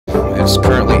It's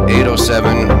currently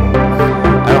 8:07.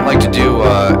 I don't like to do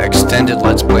extended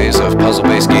Let's Plays of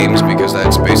puzzle-based games because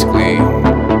that's basically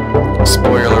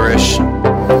spoilerish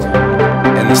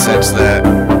in the sense that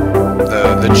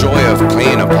the joy of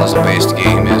playing a puzzle-based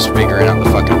game is figuring out the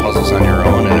fucking puzzles on your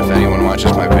own, and if anyone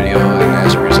watches my video and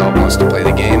as a result wants to play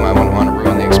the game, I wouldn't want to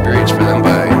ruin the experience for them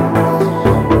by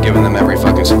giving them every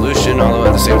fucking solution, although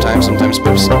at the same time sometimes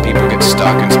people get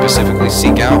stuck and specifically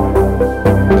seek out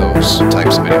those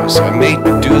types of videos. So I may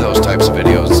do those types of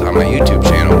videos on my YouTube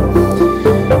channel,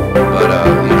 but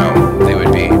you know, they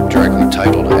would be directly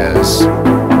titled as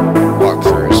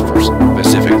walkthroughs for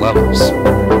specific levels.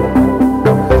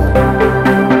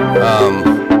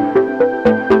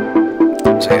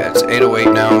 So yeah, it's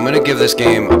 8:08 now. I'm going to give this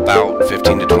game about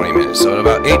 15 to 20 minutes. So at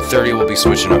about 8:30 we'll be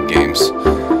switching up games.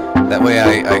 That way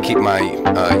I keep my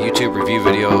YouTube review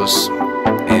videos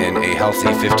in a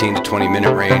healthy 15 to 20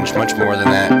 minute range. Much more than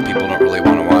that, people don't really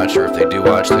want to watch, or if they do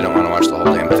watch, they don't want to watch the whole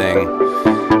damn thing.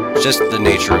 It's just the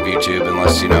nature of YouTube,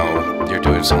 unless, you know, you're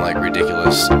doing some, like,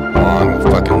 ridiculous, long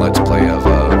fucking Let's Play of,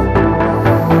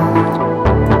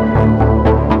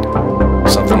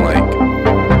 something like,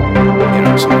 you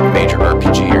know, some major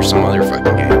RPG or some other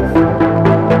fucking game.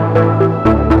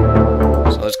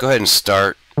 So let's go ahead and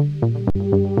start.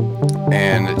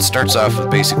 And it starts off with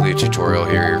basically a tutorial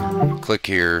here. Click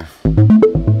here.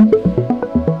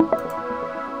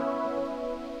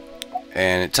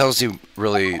 And it tells you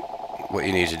really what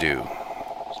you need to do.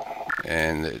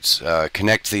 And it's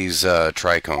connect these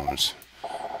tricones.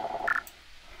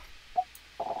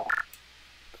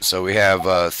 So we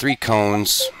have 3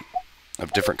 cones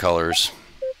of different colors.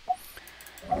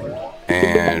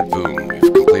 And boom, we've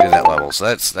completed that level. So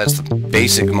that's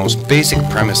the most basic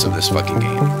premise of this fucking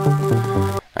game.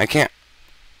 I can't...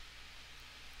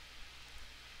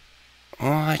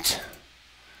 What?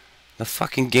 The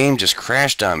fucking game just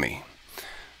crashed on me.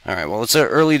 Alright, well, it's an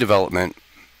early development,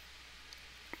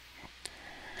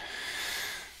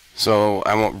 so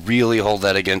I won't really hold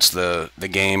that against the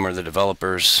game or the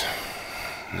developers.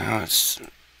 Now it's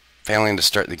failing to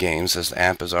start the game. It says the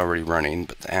app is already running,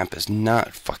 but the app is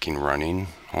not fucking running.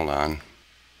 Hold on.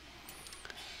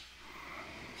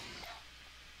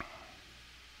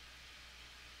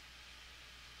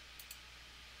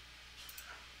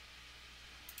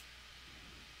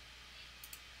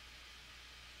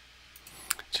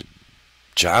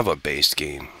 Java-based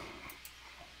game.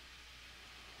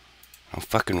 I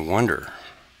fucking wonder.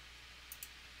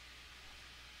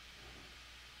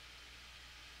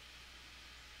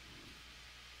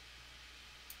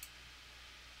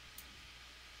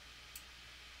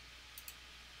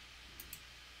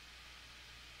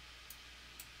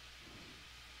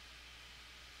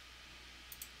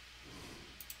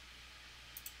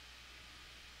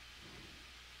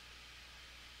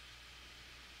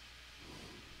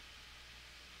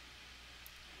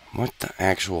 What the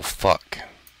actual fuck?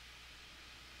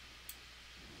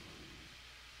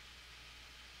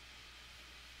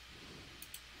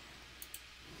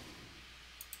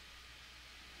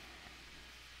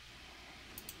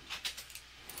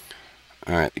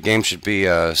 Alright, the game should be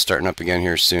starting up again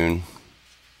here soon.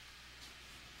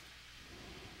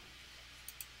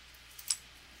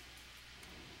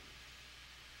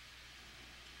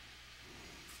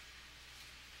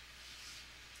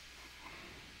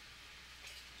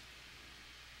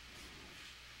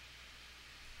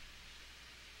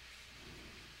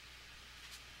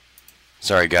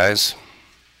 Sorry, guys.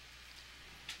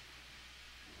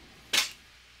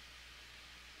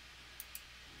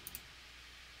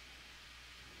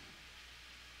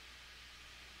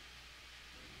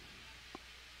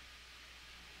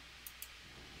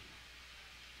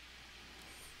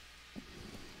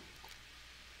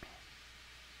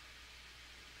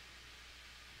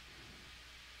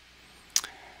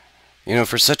 You know,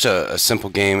 for such a simple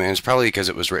game, and it's probably because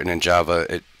it was written in Java,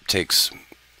 it takes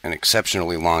an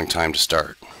exceptionally long time to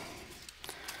start.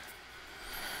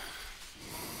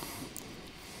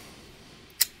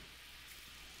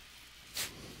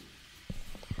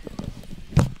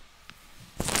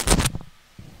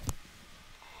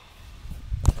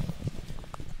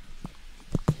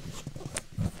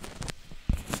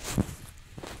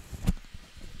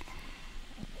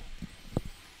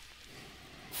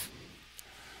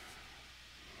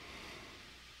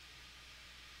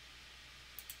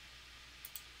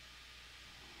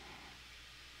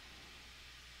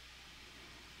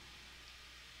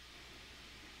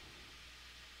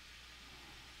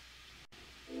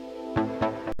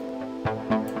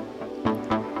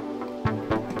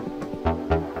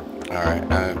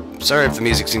 Sorry if the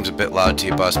music seems a bit loud to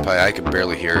you, Boss Pie. I could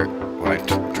barely hear it when I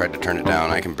tried to turn it down.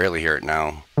 I can barely hear it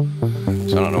now.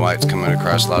 So I don't know why it's coming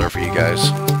across louder for you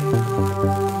guys.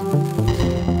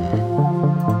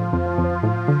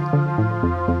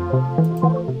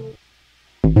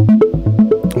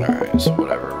 Alright, so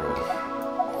whatever.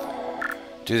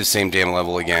 We'll do the same damn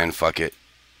level again. Fuck it.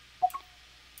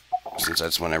 Since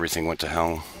that's when everything went to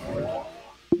hell.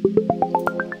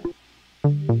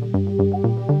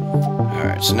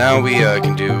 Alright, so now we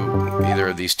can do either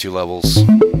of these two levels.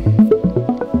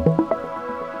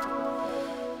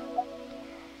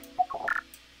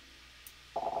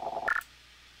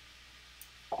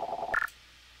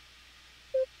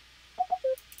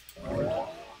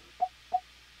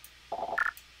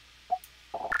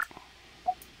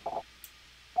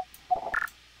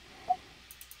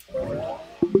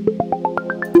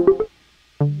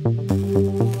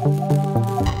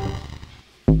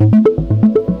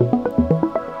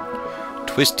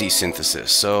 Twisty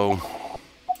synthesis, so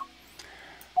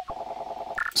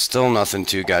still nothing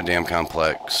too goddamn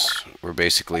complex. We're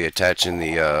basically attaching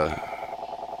the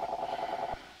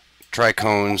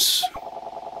tricones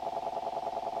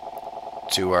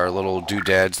to our little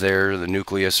doodads there, the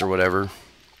nucleus or whatever.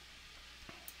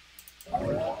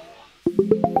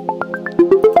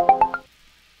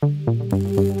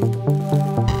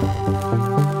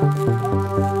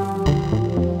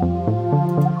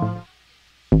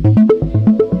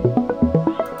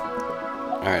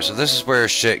 Alright, so this is where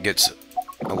shit gets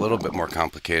a little bit more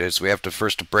complicated. So we have to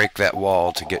first break that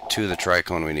wall to get to the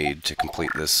tricone we need to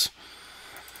complete this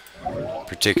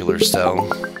particular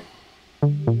cell.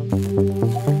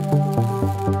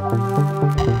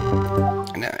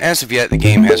 And as of yet, the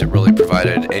game hasn't really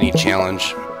provided any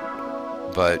challenge,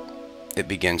 but it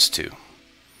begins to.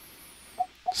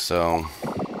 So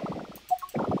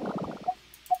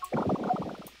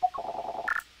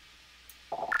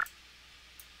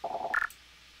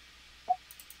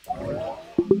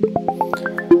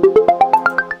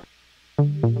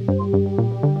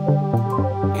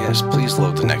yes, please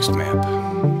load the next map.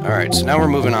 Alright, so now we're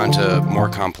moving on to more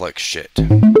complex shit.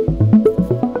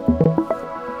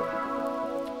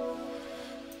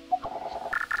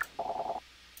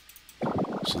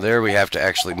 So there we have to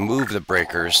actually move the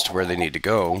breakers to where they need to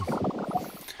go,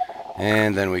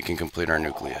 and then we can complete our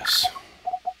nucleus.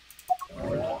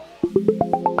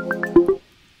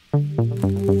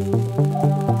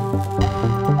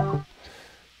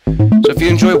 So if you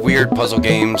enjoy weird puzzle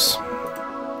games,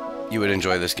 you would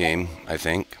enjoy this game, I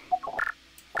think.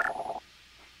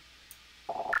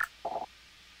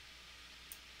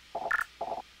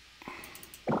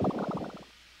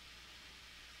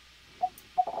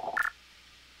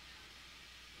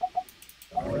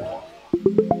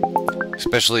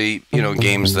 Especially, you know,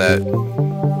 games that,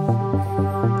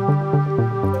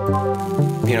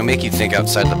 you know, make you think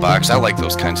outside the box. I like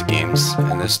those kinds of games,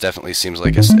 and this definitely seems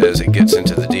like as it gets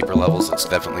into the deeper levels, it's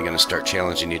definitely going to start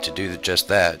challenging you to do just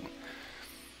that.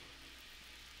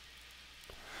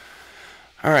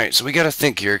 Alright, so we got to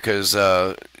think here, because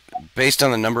based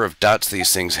on the number of dots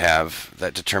these things have,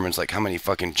 that determines like how many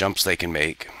fucking jumps they can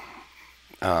make.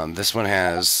 This one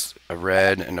has a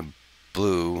red and a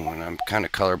blue, and I'm kind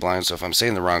of colorblind, so if I'm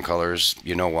saying the wrong colors,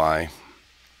 you know why.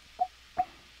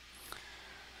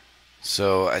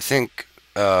 So I think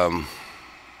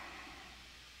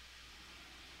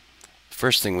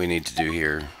first thing we need to do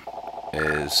here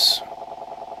is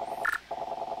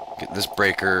get this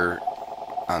breaker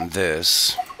on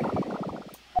this,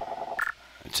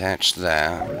 attach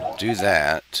that, do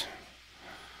that,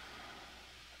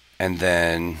 and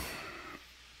then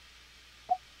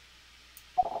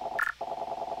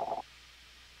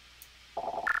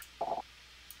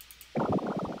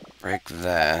break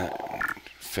that,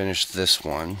 finish this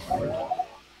one,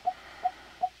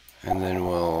 and then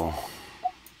we'll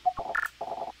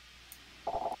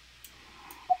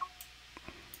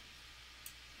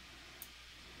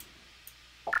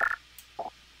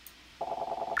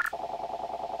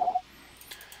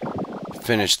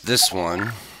finish this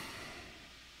one.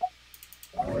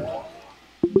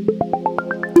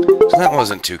 So that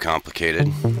wasn't too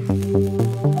complicated.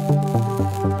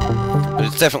 But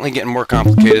it's definitely getting more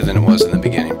complicated than it was in the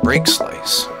beginning. Break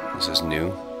slice. This is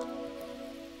new.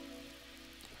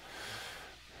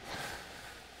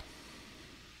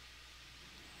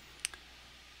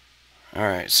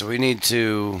 Alright, so we need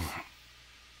to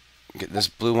get this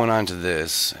blue one onto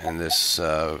this, and this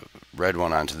red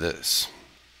one onto this.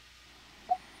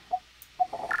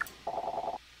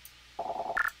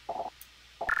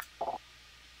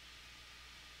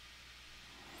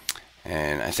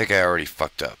 And I think I already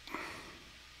fucked up.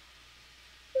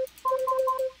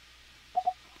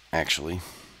 Actually.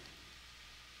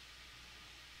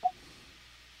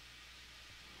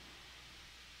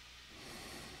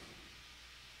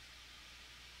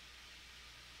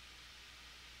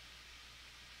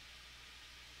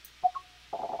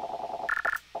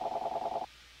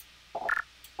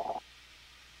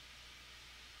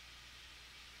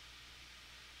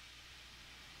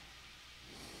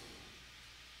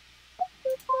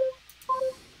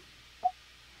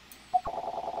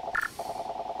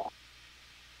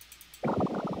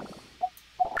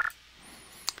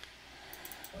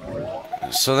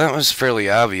 So that was fairly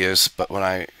obvious, but what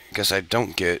I guess I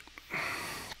don't get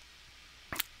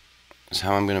is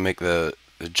how I'm going to make the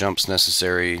jumps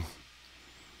necessary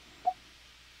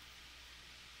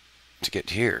to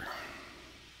get here.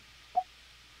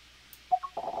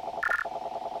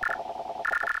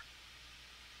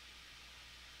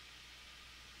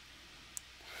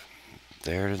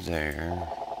 There to there.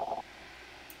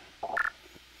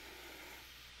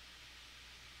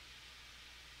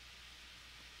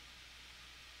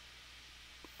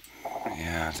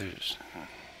 Yeah, there's...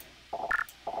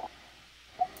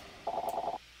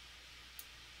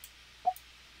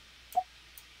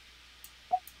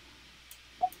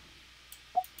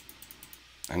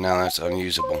 And now that's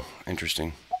unusable.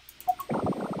 Interesting.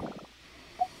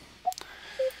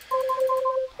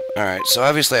 Alright, so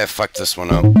obviously I fucked this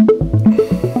one up.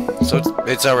 So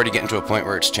it's already getting to a point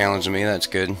where it's challenging me. That's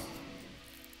good.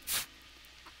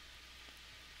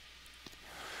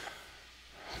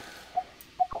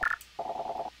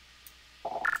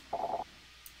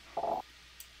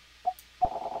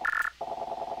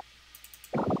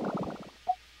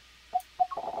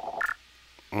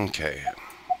 Okay.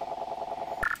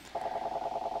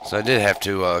 So I did have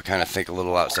to kind of think a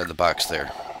little outside the box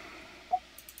there.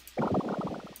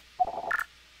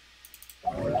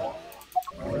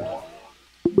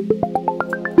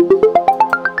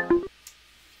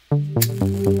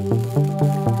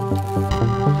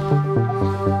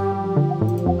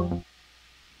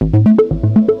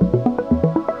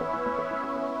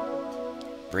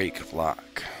 Brake lock.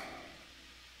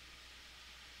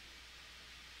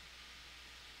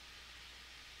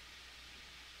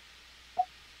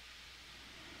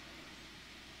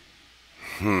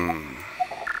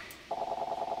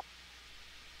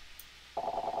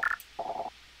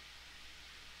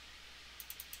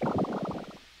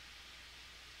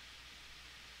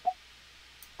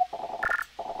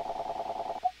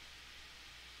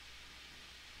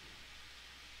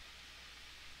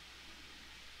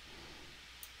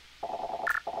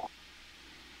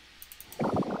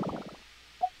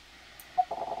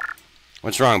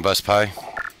 What's wrong, Bus Pie?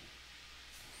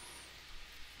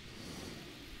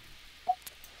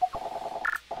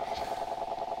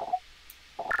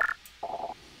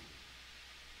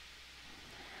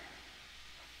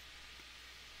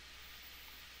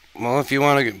 Well, if you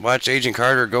want to watch Agent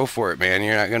Carter, go for it, man.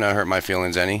 You're not going to hurt my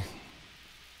feelings any.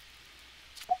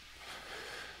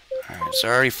 Alright, so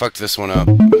I already fucked this one up.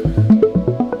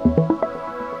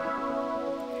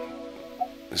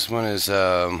 This one is,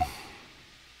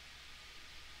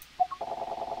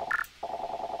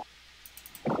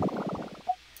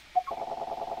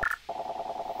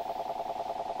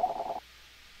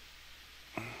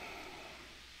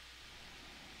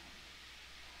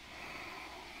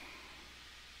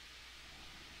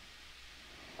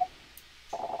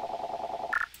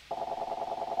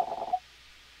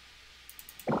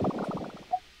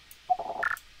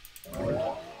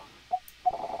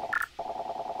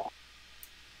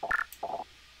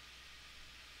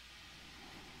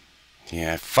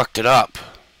 yeah, I fucked it up.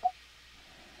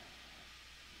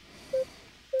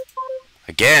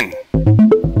 Again.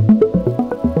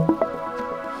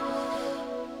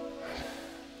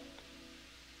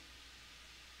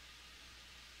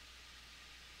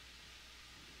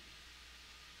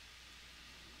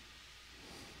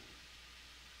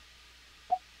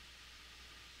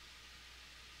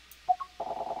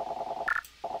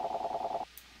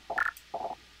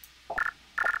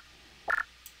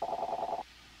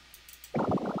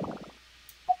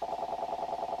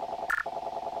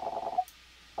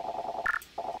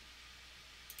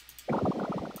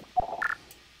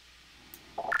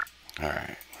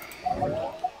 Alright.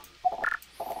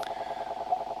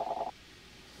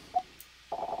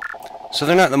 So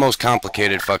they're not the most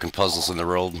complicated fucking puzzles in the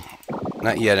world.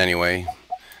 Not yet, anyway.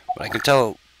 But I can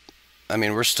tell, I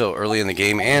mean, we're still early in the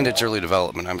game, and it's early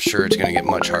development. I'm sure it's going to get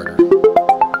much harder.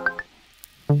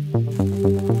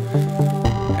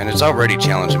 And it's already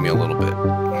challenging me a little bit.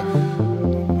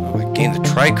 Oh, I gained the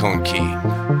Tricone key,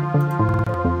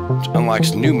 which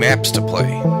unlocks new maps to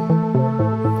play.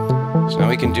 So now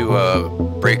we can do a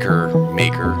breaker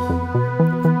maker.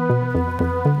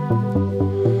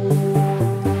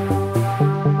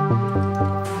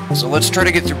 So let's try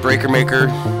to get through breaker maker.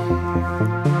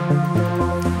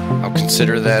 I'll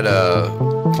consider that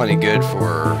plenty good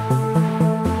for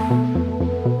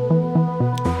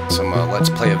some let's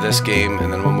play of this game,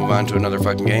 and then we'll move on to another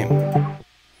fucking game.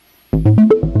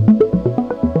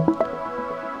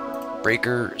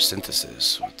 Breaker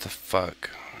synthesis. What the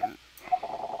fuck?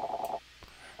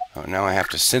 Oh, now I have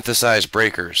to synthesize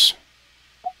breakers.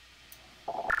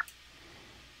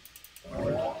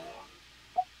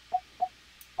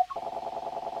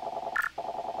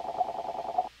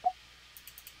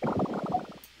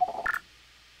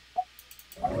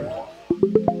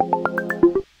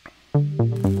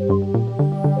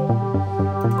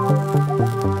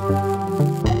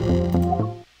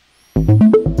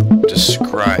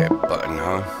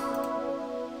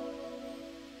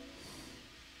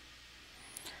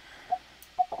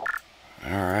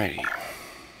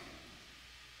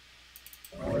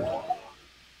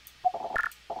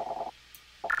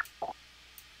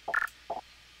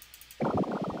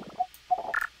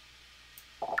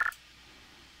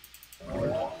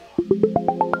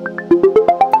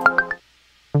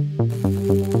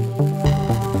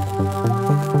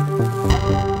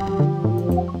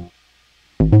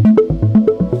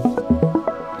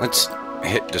 Let's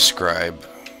hit describe.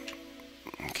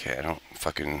 Okay, I don't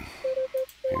fucking...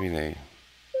 Maybe they...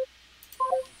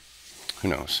 Who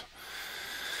knows?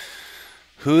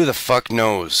 Who the fuck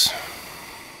knows?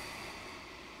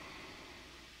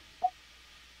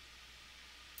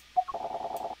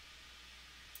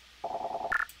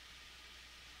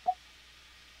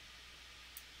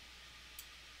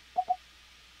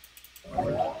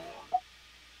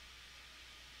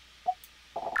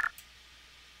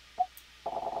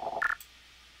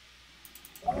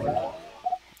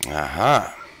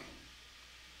 Aha.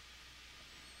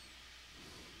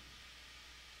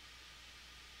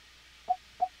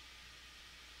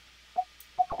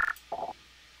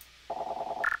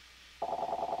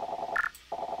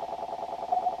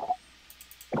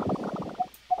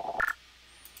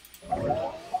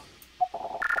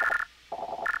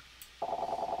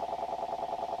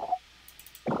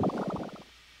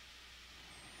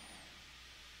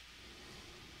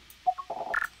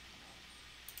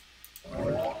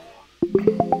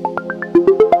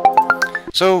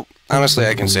 So, honestly,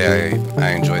 I can say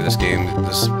I enjoy this game.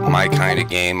 This is my kind of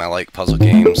game. I like puzzle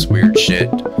games, weird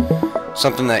shit.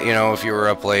 Something that, you know, if you were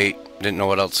up late, didn't know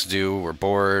what else to do, were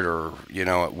bored, or, you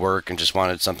know, at work and just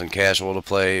wanted something casual to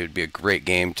play, it would be a great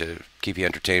game to keep you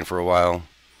entertained for a while.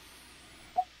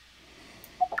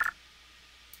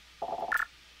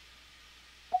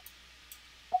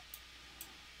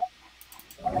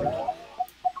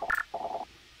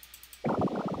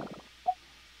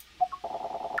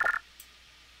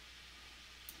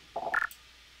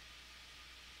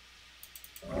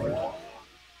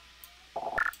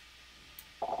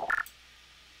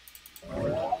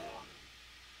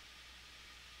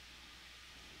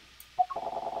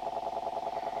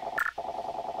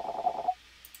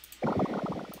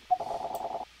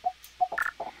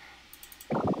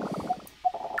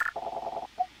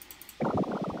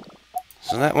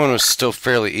 So that one was still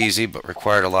fairly easy, but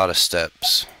required a lot of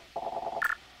steps.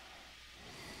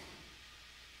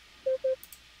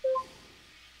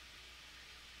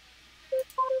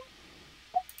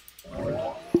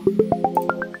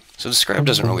 So describe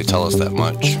doesn't really tell us that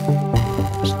much.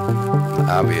 It's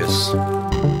obvious.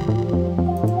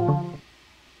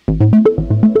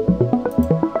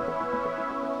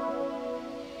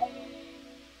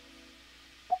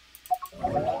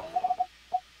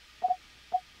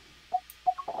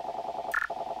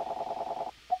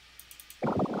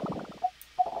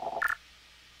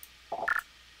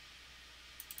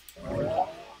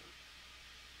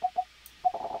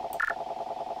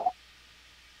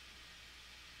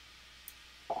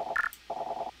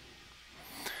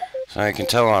 So I can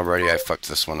tell already I fucked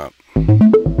this one up.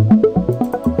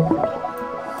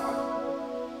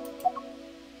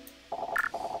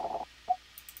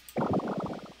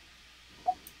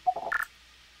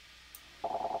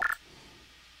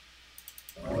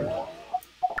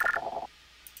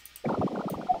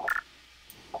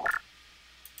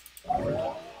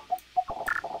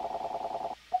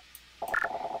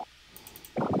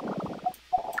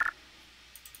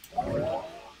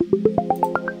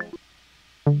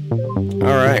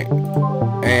 Alright.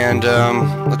 And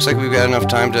looks like we've got enough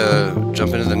time to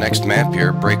jump into the next map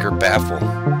here, Break or Baffle.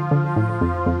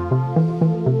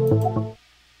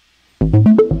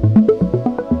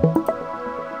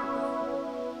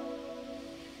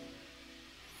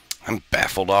 I'm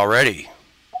baffled already.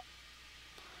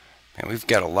 Man, we've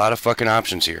got a lot of fucking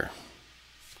options here.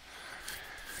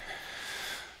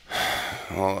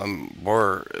 Well,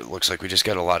 or it looks like we just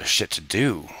got a lot of shit to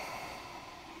do.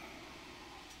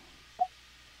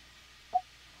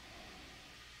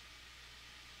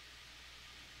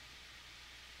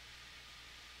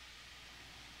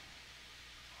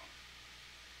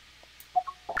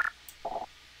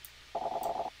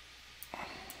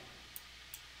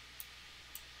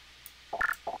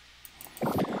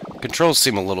 Controls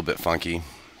seem a little bit funky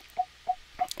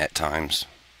at times.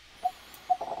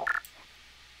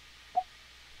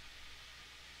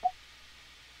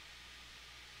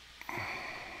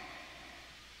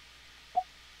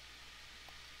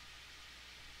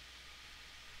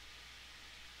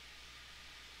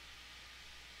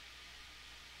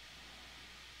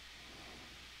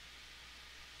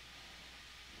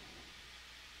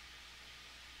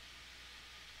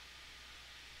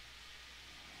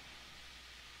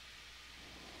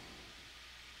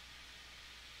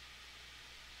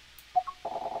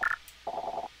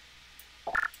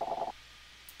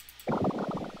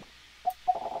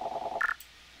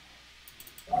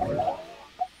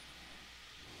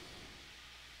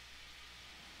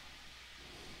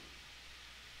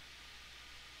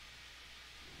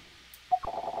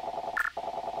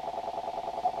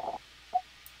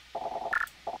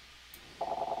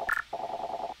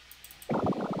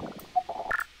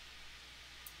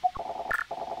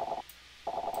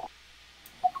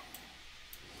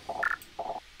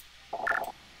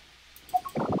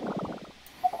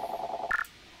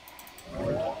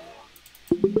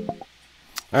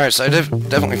 Alright, so I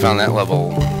definitely found that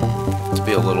level to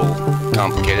be a little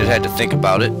complicated. Had to think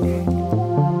about it.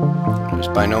 It was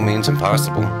by no means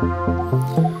impossible.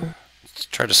 Let's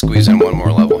try to squeeze in one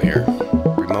more level here.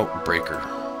 Remote breaker.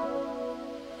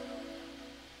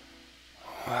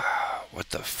 Wow, what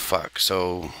the fuck?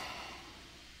 So...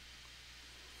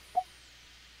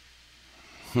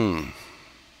 Hmm.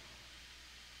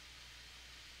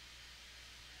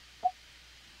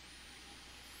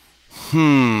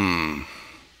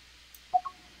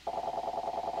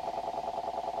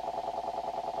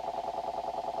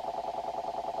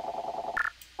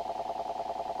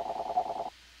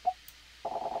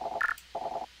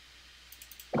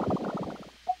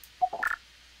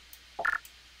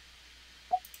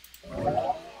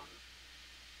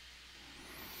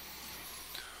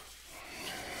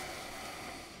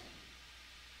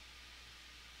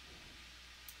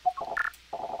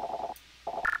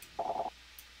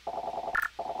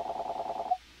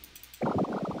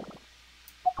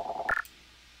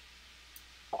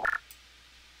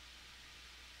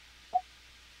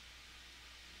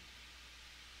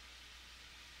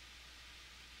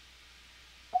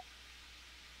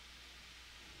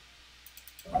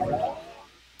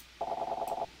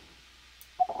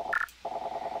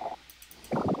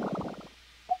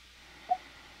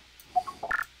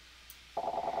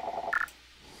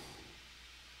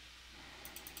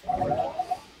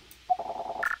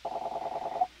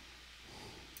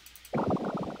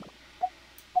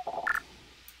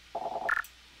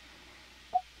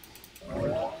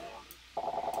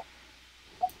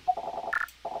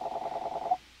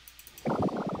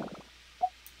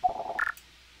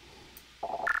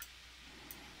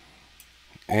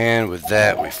 And with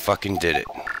that, we fucking did it.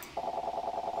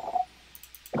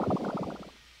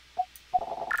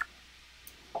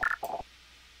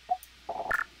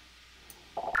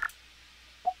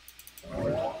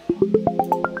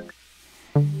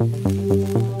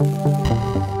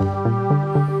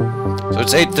 So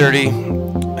it's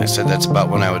 8:30. I said that's about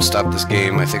when I would stop this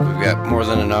game. I think we've got more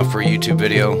than enough for a YouTube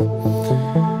video.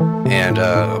 And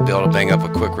I'll be able to bang up a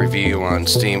quick review on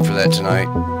Steam for that tonight.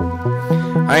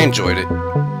 I enjoyed it.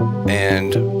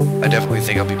 And I definitely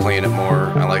think I'll be playing it more.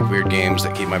 I like weird games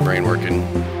that keep my brain working.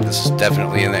 This is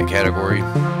definitely in that category.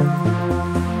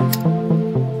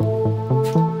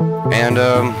 And,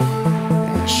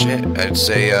 shit, I'd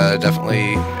say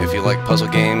definitely if you like puzzle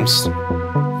games,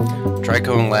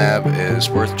 Tricone Lab is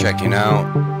worth checking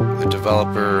out. The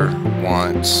developer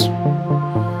wants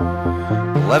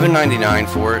 $11.99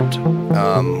 for it.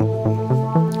 A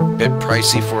bit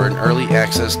pricey for an early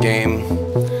access game.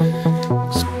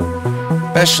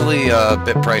 Especially a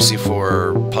bit pricey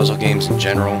for puzzle games in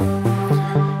general.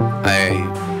 I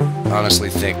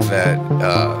honestly think that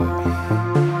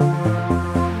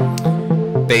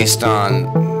based on,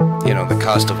 you know, the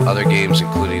cost of other games,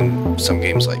 including some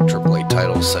games like AAA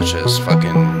titles such as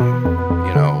fucking,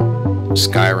 you know,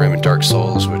 Skyrim and Dark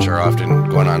Souls, which are often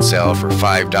going on sale for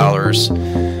 $5,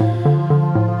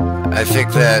 I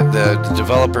think that the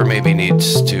developer maybe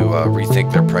needs to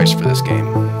rethink their price for this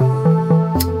game.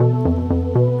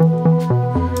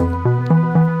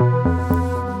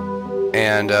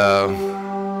 And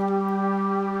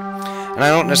I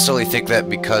don't necessarily think that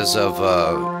because of,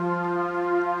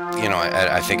 you know,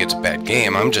 I think it's a bad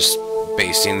game. I'm just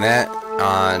basing that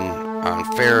on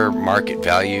fair market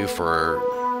value for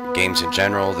games in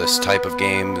general, this type of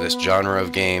game, this genre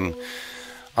of game,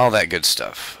 all that good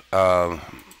stuff. Yeah,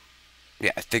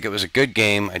 I think it was a good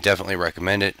game. I definitely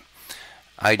recommend it.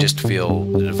 I just feel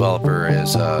the developer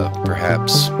is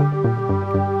perhaps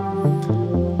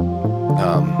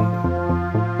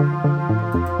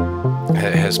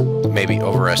has maybe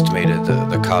overestimated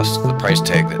the cost, the price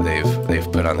tag that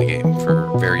they've put on the game for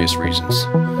various reasons.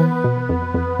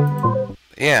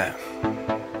 Yeah,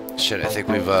 shit, I think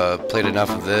we've played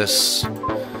enough of this.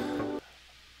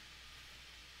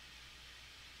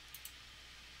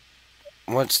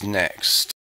 What's next?